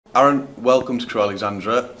Aaron, welcome to Crewe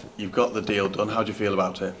Alexandra. You've got the deal done. How do you feel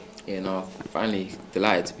about it? Yeah, no, finally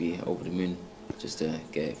delighted to be over the moon, just to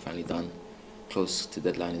get it finally done. Close to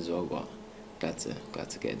deadline as well, but glad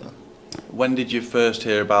to get it done. When did you first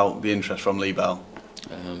hear about the interest from Lee Bell?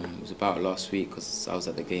 It was about last week because I was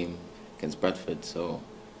at the game against Bradford, so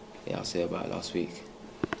yeah, I'll say about last week.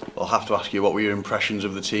 I'll have to ask you, what were your impressions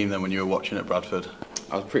of the team then when you were watching at Bradford?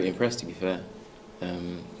 I was pretty impressed, to be fair.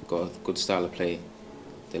 Got a good style of play.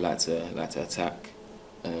 They like to attack.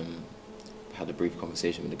 Had a brief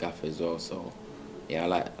conversation with the gaffer as well, so yeah, I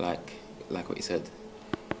like what you said.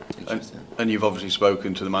 Interesting. And you've obviously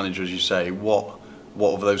spoken to the manager, as you say. What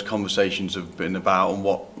have those conversations have been about, and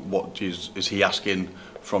what is he asking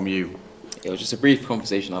from you? It was just a brief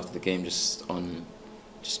conversation after the game, just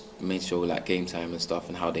made sure like game time and stuff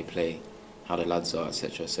and how they play, how the lads are,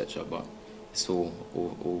 etc., etc. But it's all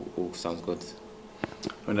sounds good.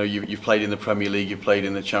 I know you've played in the Premier League, you've played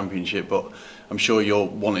in the Championship, but I'm sure you're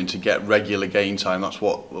wanting to get regular game time. That's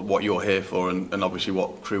what you're here for, and obviously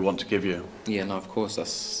what Crewe want to give you. Yeah, no, of course,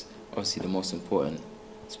 that's obviously the most important,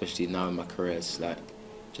 especially now in my career. It's like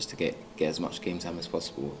just to get as much game time as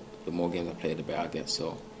possible. The more games I play, the better I get.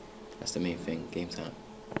 So that's the main thing, game time.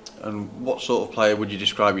 And what sort of player would you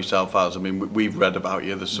describe yourself as? I mean, we've read about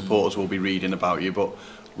you, the supporters will be reading about you, but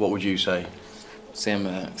what would you say? Say I'm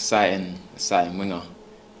an exciting winger.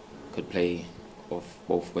 Could play off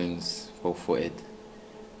both wings, both-footed.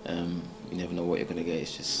 You never know what you're going to get.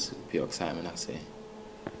 It's just pure excitement, I'd say.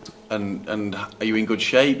 And are you in good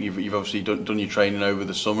shape? You've obviously done your training over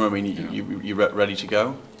the summer. I mean, you're ready to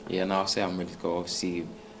go? Yeah, no, I'll say I'm ready to go. Obviously,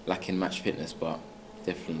 lacking match fitness, but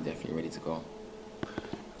definitely ready to go.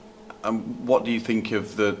 And what do you think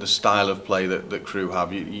of the style of play that Crewe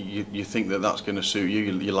have? You think that's going to suit you?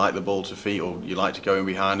 You like the ball to feet, or you like to go in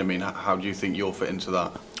behind? I mean, how do you think you'll fit into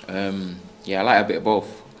that? Yeah, I like a bit of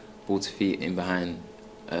both, ball to feet, in behind.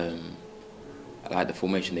 I like the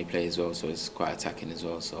formation they play as well, so it's quite attacking as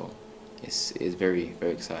well. So it's very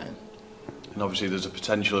exciting. And obviously, there's a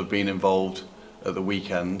potential of being involved at the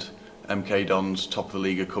weekend. MK Dons, top of the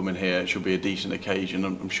league, are coming here. It should be a decent occasion.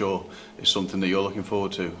 I'm sure it's something that you're looking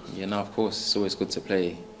forward to. Yeah, no, of course, it's always good to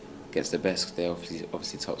play against the best. They're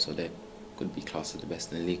obviously top, so they could be classed as the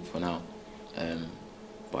best in the league for now.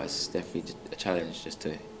 But it's definitely a challenge just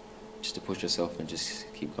to push yourself and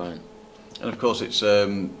just keep going. And of course, it's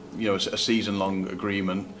it's a season-long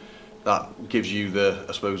agreement that gives you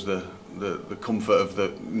I suppose the comfort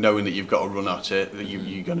of knowing that you've got to run at it, that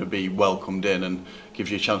you're going to be welcomed in, and gives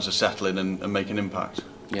you a chance to settle in and make an impact.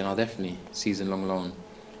 Yeah, no, definitely season-long loan.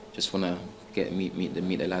 Just want to meet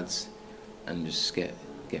the lads and just get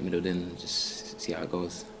middled in, and just see how it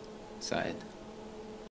goes. Excited.